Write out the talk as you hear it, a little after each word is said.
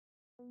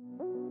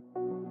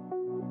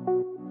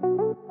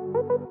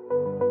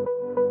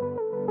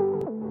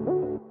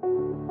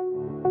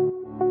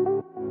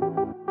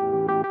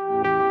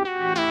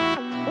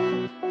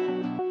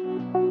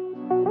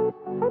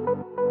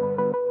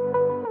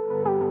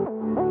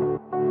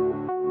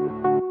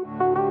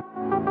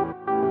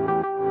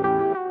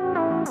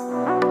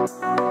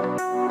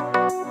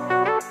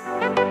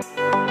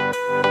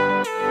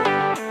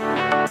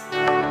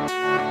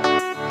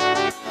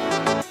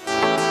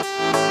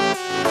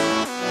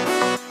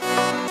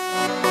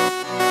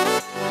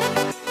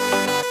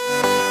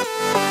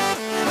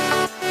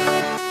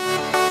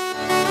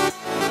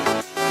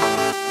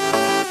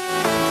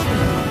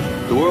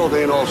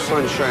all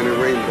sunshine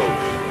and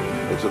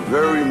rainbows. It's a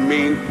very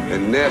mean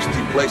and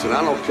nasty place, and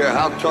I don't care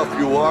how tough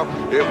you are,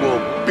 it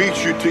will beat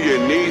you to your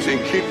knees and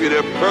keep you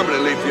there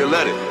permanently if you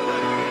let it.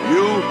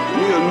 You,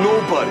 me, or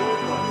nobody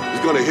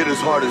is gonna hit as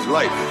hard as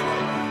life.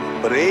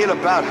 But it ain't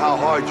about how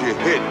hard you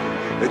hit.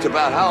 It's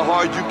about how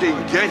hard you can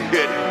get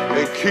hit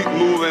and keep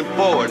moving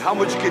forward. How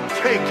much you can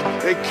take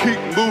and keep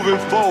moving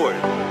forward.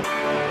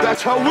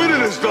 That's how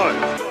winning is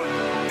done.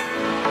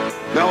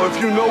 Now,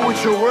 if you know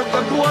what you're worth,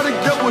 then go out and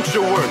get what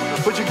you're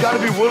worth. But you gotta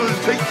be willing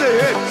to take the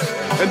hits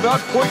and not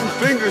pointing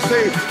fingers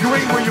saying you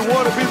ain't where you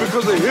wanna be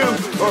because of him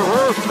or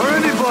her or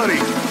anybody.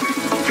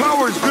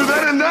 Cowards do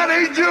that, and that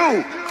ain't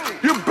you.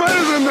 You're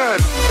better than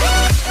that.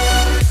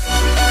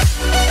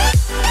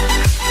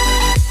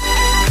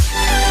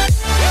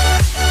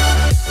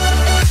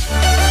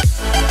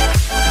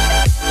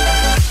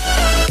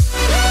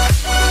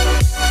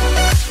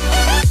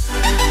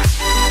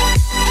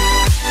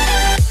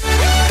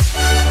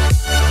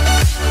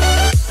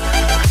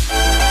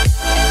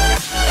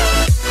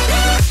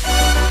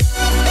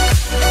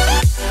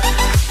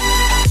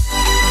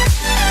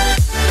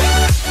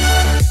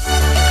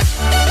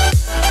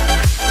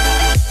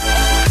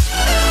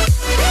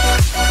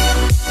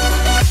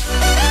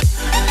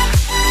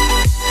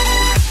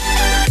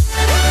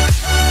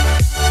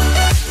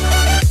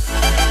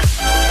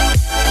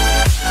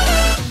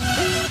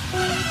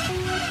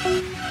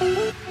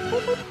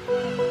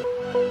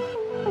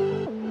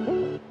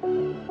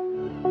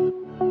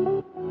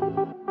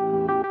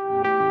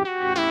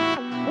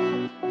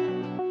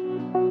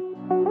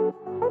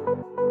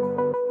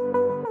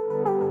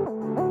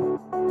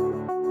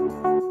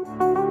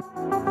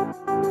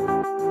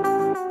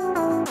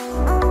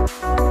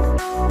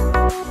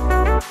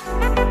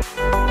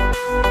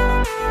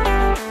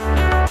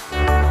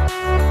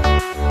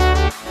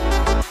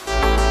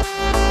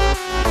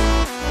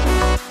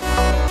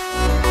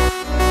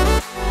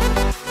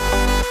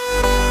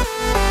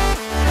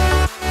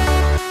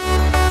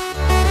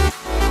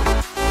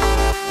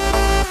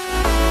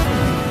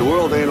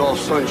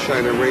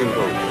 Sunshine and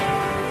rainbows.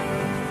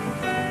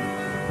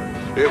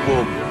 It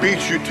will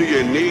beat you to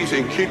your knees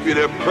and keep you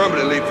there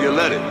permanently if you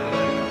let it.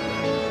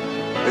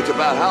 It's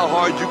about how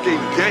hard you can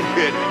get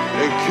hit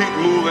and keep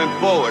moving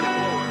forward.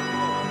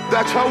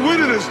 That's how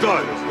winning is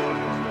done.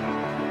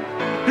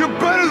 You're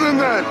better than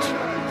that.